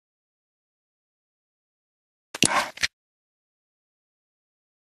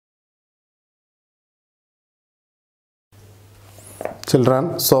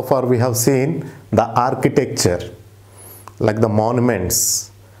Children, so far we have seen the architecture, like the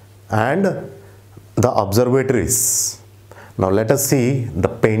monuments and the observatories. Now let us see the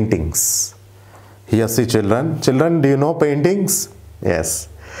paintings. Here see children. Children, do you know paintings? Yes.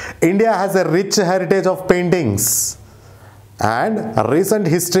 India has a rich heritage of paintings, and recent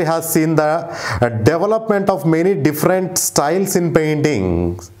history has seen the development of many different styles in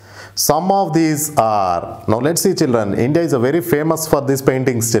paintings. Some of these are, now let's see children, India is very famous for these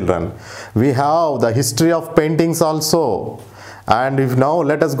paintings children. We have the history of paintings also. And if now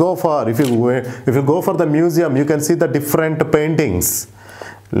let us go for, if you go for the museum, you can see the different paintings.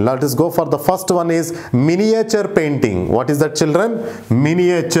 Let us go for the first one is miniature painting. What is that children?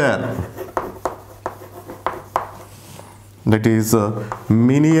 Miniature. That is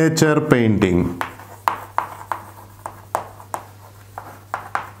miniature painting.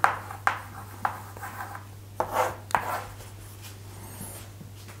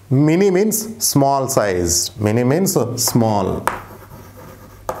 Mini means small size. Mini means small.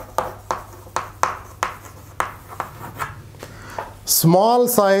 Small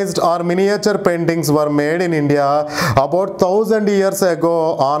sized or miniature paintings were made in India about 1000 years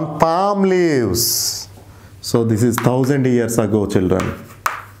ago on palm leaves. So this is 1000 years ago children.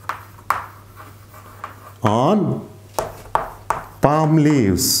 On palm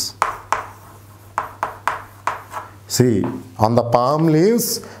leaves. See, on the palm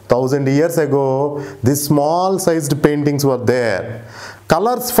leaves 1000 years ago, these small sized paintings were there.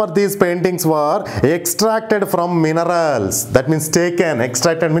 Colors for these paintings were extracted from minerals. That means taken.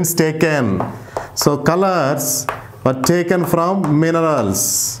 Extracted means taken. So colors were taken from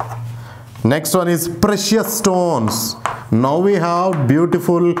minerals. Next one is precious stones. Now we have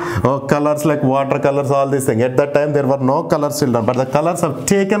beautiful colors like watercolors, all these things. At that time there were no colors children, but the colors are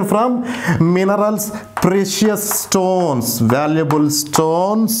taken from minerals, precious stones, valuable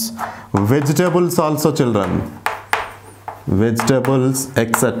stones, vegetables also children. Vegetables,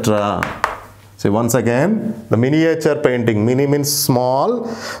 etc. See once again, the miniature painting. Mini means small.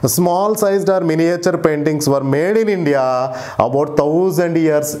 Small sized or miniature paintings were made in India about 1000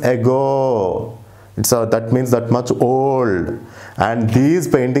 years ago. That means that much old. And these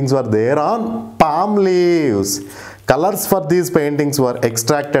paintings were there on palm leaves. Colors for these paintings were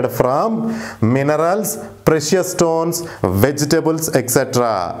extracted from minerals, precious stones, vegetables,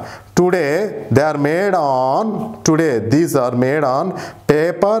 etc. Today these are made on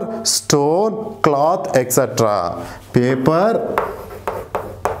paper, stone, cloth, etc. Paper,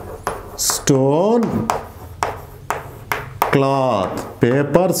 stone, cloth,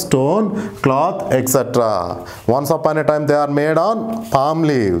 paper, stone, cloth, etc. Once upon a time they are made on palm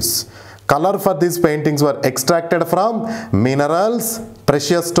leaves. Color for these paintings were extracted from minerals,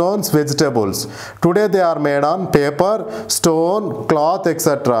 precious stones, vegetables. Today they are made on paper, stone, cloth,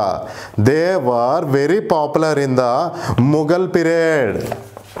 etc. They were very popular in the Mughal period.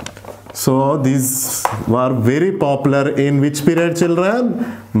 So these were very popular in which period children?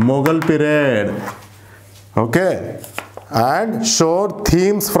 Mughal period. Okay. And showed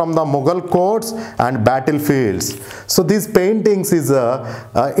themes from the Mughal courts and battlefields. So these paintings is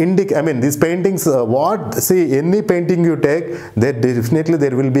these paintings see any painting you take, there definitely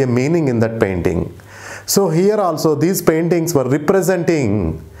there will be a meaning in that painting. So here also these paintings were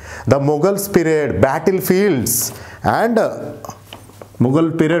representing the Mughal period battlefields and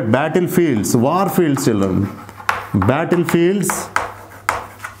Mughal period battlefields, war fields children, battlefields.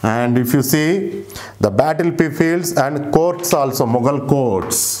 And if you see the battlefields and courts also, Mughal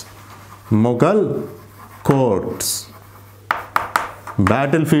courts. Mughal courts.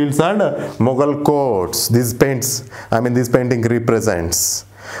 Battlefields and Mughal courts. These painting represents.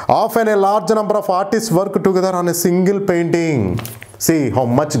 Often a large number of artists work together on a single painting. See how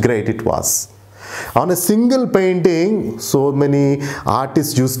much great it was. On a single painting, so many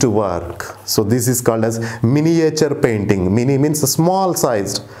artists used to work. So this is called as miniature painting. Mini means small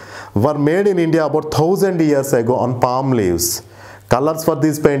sized. Were made in India about 1000 years ago on palm leaves. Colors for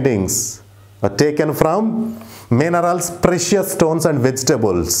these paintings are taken from minerals, precious stones and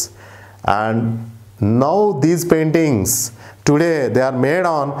vegetables. And now these paintings, today they are made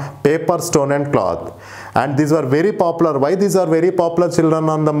on paper, stone and cloth. And these were very popular. Why these are very popular children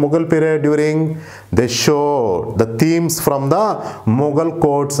on the Mughal period during? They show the themes from the Mughal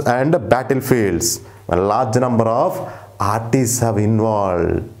courts and battlefields. A large number of artists have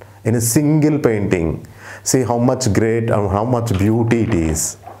involved in a single painting. See how much great and how much beauty it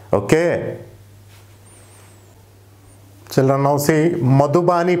is. Okay. Children, now see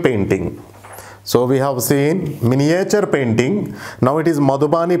Madhubani painting. So we have seen miniature painting. Now it is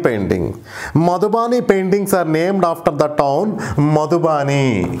Madhubani painting. Madhubani paintings are named after the town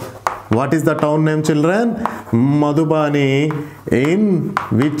Madhubani. What is the town name, children? Madhubani. In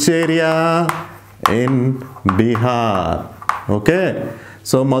which area? In Bihar. Okay.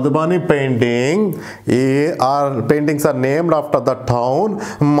 So Madhubani paintings are named after the town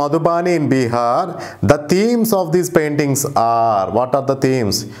Madhubani in Bihar. The themes of these paintings are, what are the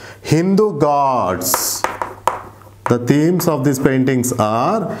themes? Hindu gods. The themes of these paintings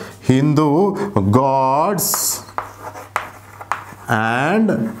are Hindu gods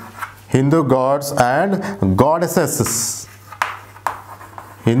and goddesses.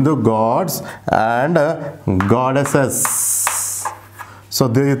 Hindu gods and goddesses. So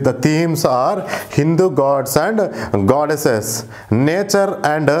the themes are Hindu gods and goddesses, nature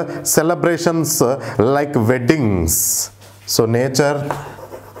and celebrations like weddings. So nature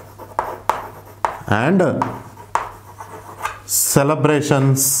and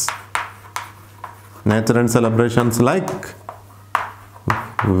celebrations like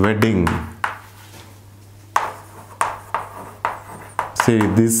wedding. See,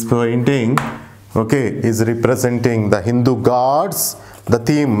 this painting, okay, is representing the Hindu gods.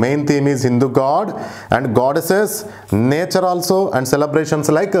 The main theme is Hindu god and goddesses, nature also, and celebrations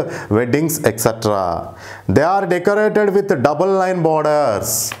like weddings, etc. They are decorated with double line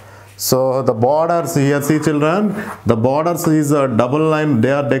borders. So the borders here, see children, the borders is a double line.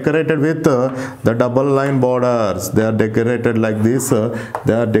 They are decorated with the double line borders. They are decorated like this.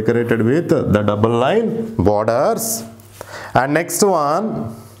 They are decorated with the double line borders. And next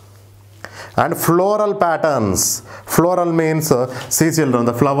one, and floral patterns. Floral means, see children,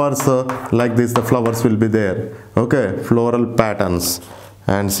 the flowers like this, the flowers will be there. Okay, floral patterns.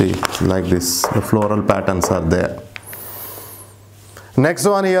 And see, like this, the floral patterns are there. Next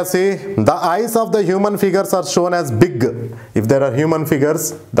one here, see, the eyes of the human figures are shown as big. If there are human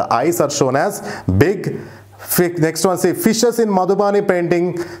figures, the eyes are shown as big. Next one, see, fishes in Madhubani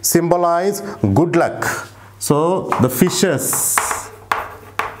painting symbolize good luck. So the fishes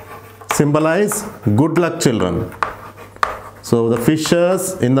symbolize good luck, children. So the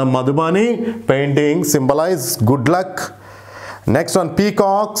fishes in the Madhubani painting symbolize good luck. Next one,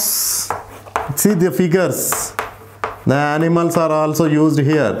 peacocks. See the figures. The animals are also used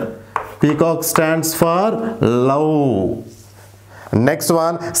here. Peacock stands for love. Next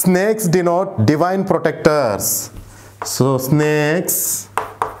one, snakes denote divine protectors. So snakes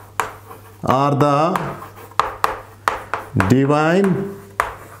are the divine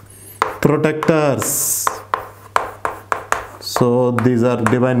protectors. So these are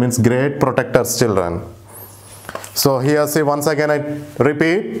divine means great protectors, children. So here, see, once again I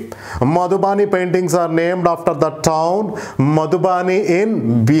repeat, Madhubani paintings are named after the town Madhubani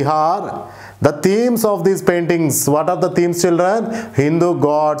in Bihar. The themes of these paintings, what are the themes, children? Hindu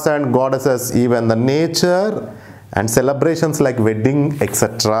gods and goddesses, even the nature and celebrations like wedding,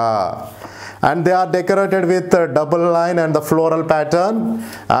 etc. And they are decorated with the double line and the floral pattern.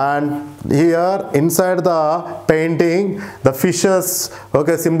 And here inside the painting, the fishes,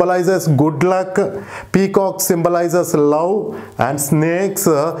 okay, symbolizes good luck, peacock symbolizes love, and snakes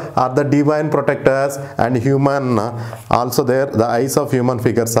are the divine protectors, and human also there, the eyes of human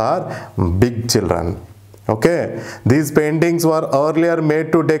figures are big, children. Okay, these paintings were earlier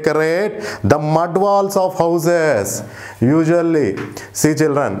made to decorate the mud walls of houses. Usually, see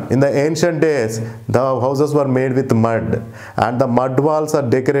children, in the ancient days, the houses were made with mud, and the mud walls are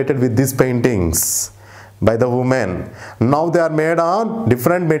decorated with these paintings by the women. Now they are made on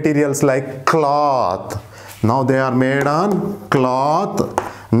different materials like cloth. Now they are made on cloth.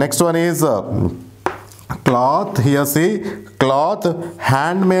 Next one is cloth. Here see, cloth,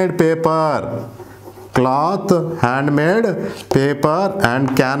 handmade paper. Cloth, handmade paper,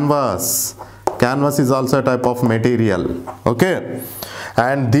 and canvas. Canvas is also a type of material. Okay,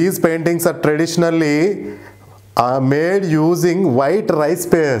 and these paintings are traditionally made using white rice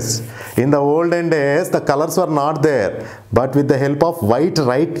paste. In the olden days, the colors were not there, but with the help of white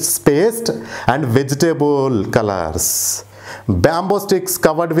rice paste and vegetable colors. Bamboo sticks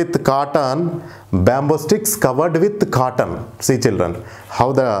covered with cotton. Bamboo sticks covered with cotton. See children,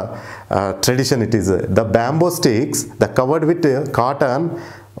 how the tradition it is. The bamboo sticks, the covered with cotton,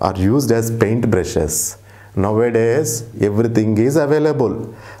 are used as paint brushes. Nowadays, everything is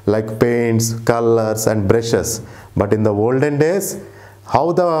available like paints, colors, and brushes. But in the olden days,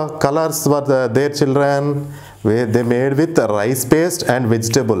 how the colors were there, children? They made with rice paste and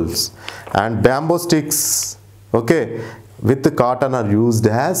vegetables. And bamboo sticks, okay, with the cotton are used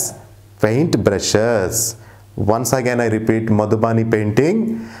as paint brushes. Once again I repeat, Madhubani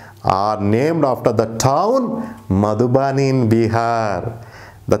painting are named after the town Madhubani in Bihar.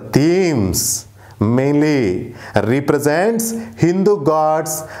 The themes mainly represents Hindu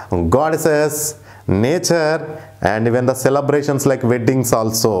gods, goddesses, nature, and even the celebrations like weddings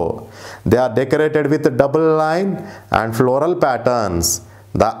also. They are decorated with double line and floral patterns.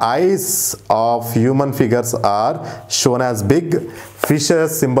 The eyes of human figures are shown as big,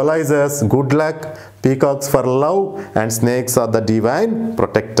 fishes symbolizes good luck, peacocks for love, and snakes are the divine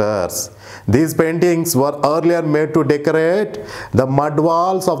protectors. These paintings were earlier made to decorate the mud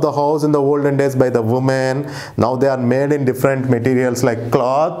walls of the house in the olden days by the women. Now they are made in different materials like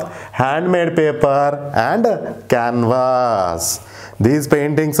cloth, handmade paper, and canvas. These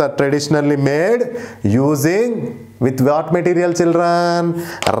paintings are traditionally made using with what material, children?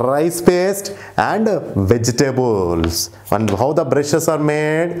 Rice paste and vegetables. And how the brushes are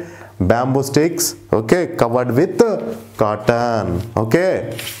made? Bamboo sticks, okay, covered with cotton,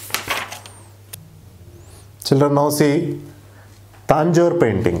 okay. Children, now see Tanjore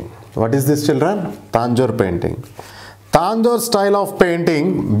painting. What is this, children? Tanjore painting. Tanjore style of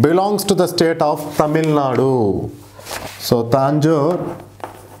painting belongs to the state of Tamil Nadu. So Tanjore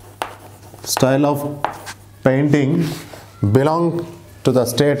style of painting belong to the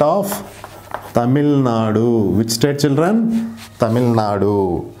state of Tamil Nadu. Which state, children? Tamil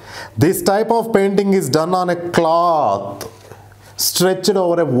Nadu. This type of painting is done on a cloth stretched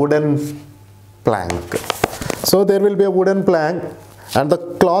over a wooden plank. So there will be a wooden plank and the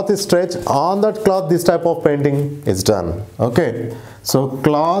cloth is stretched. On that cloth this type of painting is done. Okay. So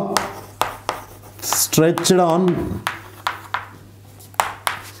cloth stretched on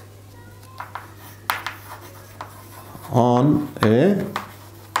a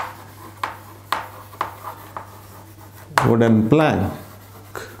wooden plank.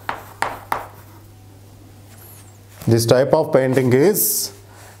 This type of painting is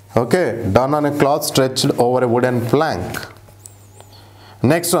done on a cloth stretched over a wooden plank.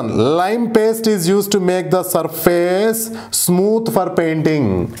 Next one, lime paste is used to make the surface smooth for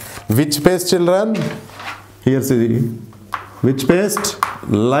painting. Which paste, children? Here see, which paste?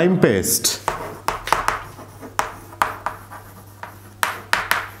 Lime paste.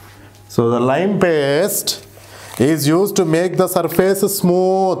 So the lime paste is used to make the surface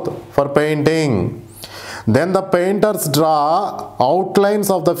smooth for painting. Then the painters draw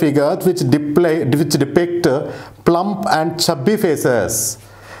outlines of the figures which depict plump and chubby faces.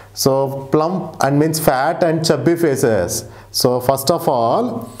 So plump and means fat and chubby faces. So first of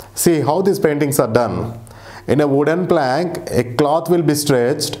all, see how these paintings are done. In a wooden plank, a cloth will be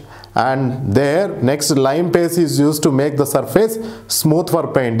stretched and there next lime paste is used to make the surface smooth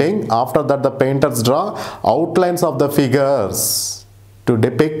for painting. After that the painters draw outlines of the figures to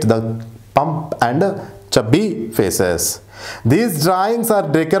depict the plump and chubby faces. These drawings are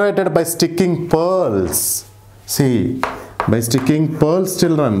decorated by sticking pearls. See, by sticking pearls,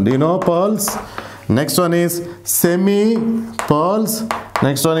 children. Do you know pearls? Next one is semi pearls.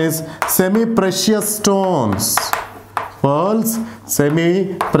 Next one is semi precious stones. Pearls,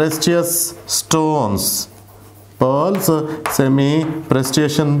 semi precious stones. Pearls, semi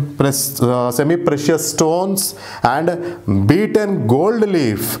precious stones, and beaten gold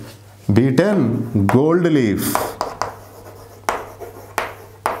leaf. Beaten gold leaf.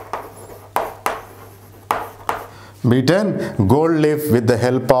 Beaten gold leaf with the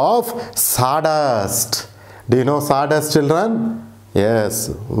help of sawdust. Do you know sawdust, children? Yes,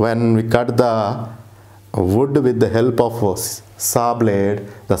 when we cut the wood with the help of a saw blade,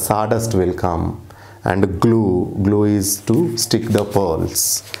 the sawdust will come, and glue is to stick the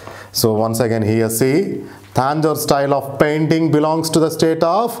pearls. So once again here see, Tanjore style of painting belongs to the state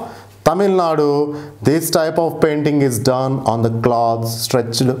of Tamil Nadu. This type of painting is done on the cloth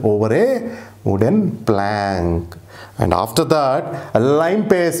stretched over a wooden plank. And after that, a lime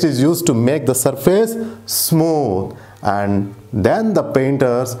paste is used to make the surface smooth. And then the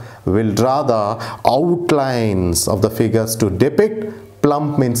painters will draw the outlines of the figures to depict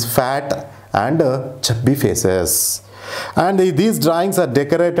plump means fat and chubby faces. And these drawings are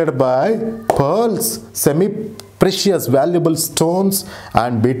decorated by pearls, semi-precious valuable stones,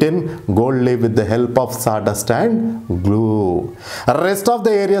 and beaten gold leaf with the help of sawdust and glue. Rest of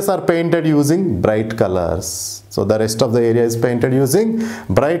the areas are painted using bright colors. So the rest of the area is painted using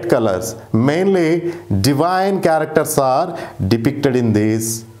bright colors. Mainly divine characters are depicted in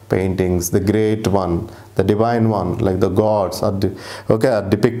these paintings. The great one, the divine one, like the gods are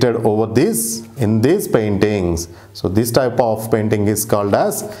depicted over in these paintings. So this type of painting is called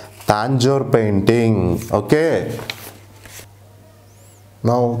as Tanjore painting. Okay.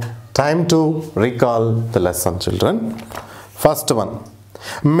 Now time to recall the lesson, children. First one,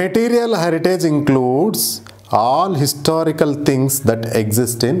 Material heritage includes all historical things that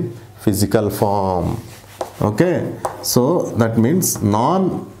exist in physical form. Okay, so that means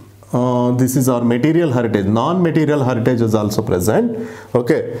this is our material heritage. Non-material heritage is also present.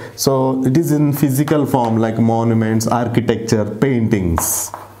 Okay, so it is in physical form like monuments, architecture,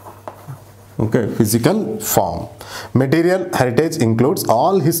 paintings. Okay, physical form. Material heritage includes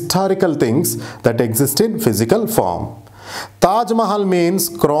all historical things that exist in physical form. Taj Mahal means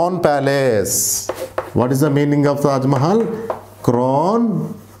crown palace. What is the meaning of Taj Mahal?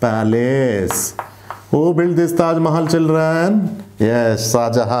 Crown palace. Who built this Taj Mahal, children? Yes,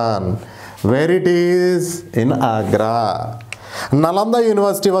 Shah Jahan. Where it is? In Agra. Nalanda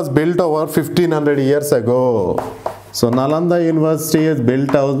University was built over 1500 years ago. So Nalanda University is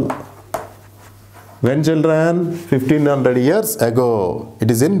built out when, children? 1500 years ago.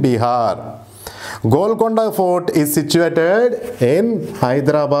 It is in Bihar. Golconda Fort is situated in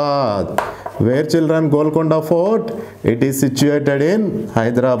Hyderabad. Where, children? Golconda Fort? It is situated in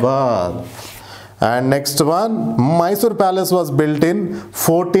Hyderabad. And next one, Mysore Palace was built in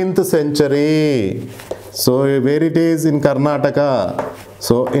 14th century. So where it is? In Karnataka.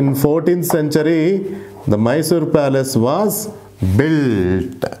 So in 14th century, the Mysore Palace was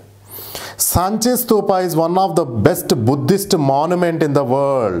built. Sanchi Stupa is one of the best Buddhist monument in the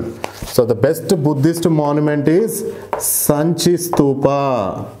world. So the best Buddhist monument is Sanchi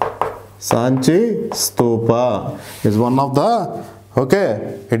Stupa. Sanchi Stupa is one of the,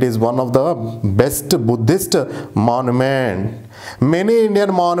 it is one of the best Buddhist monument. Many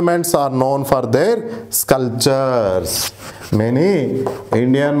Indian monuments are known for their sculptures. Many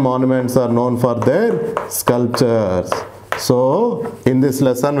Indian monuments are known for their sculptures. So in this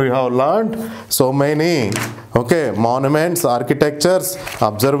lesson we have learned so many monuments, architectures,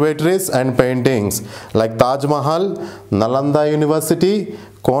 observatories and paintings like Taj Mahal, Nalanda University,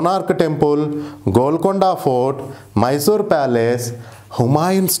 Konark Temple, Golconda Fort, Mysore Palace,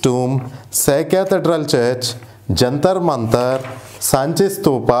 Humayun's Tomb, Sai Cathedral Church, Jantar Mantar, Sanchi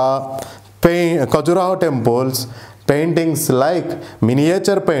Stupa, Khajuraho temples, paintings like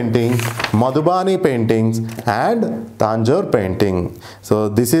miniature painting, Madhubani paintings and Tanjore painting. So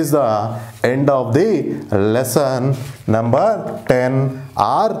this is the end of the lesson number 10,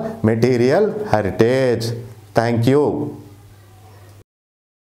 our material heritage. Thank you.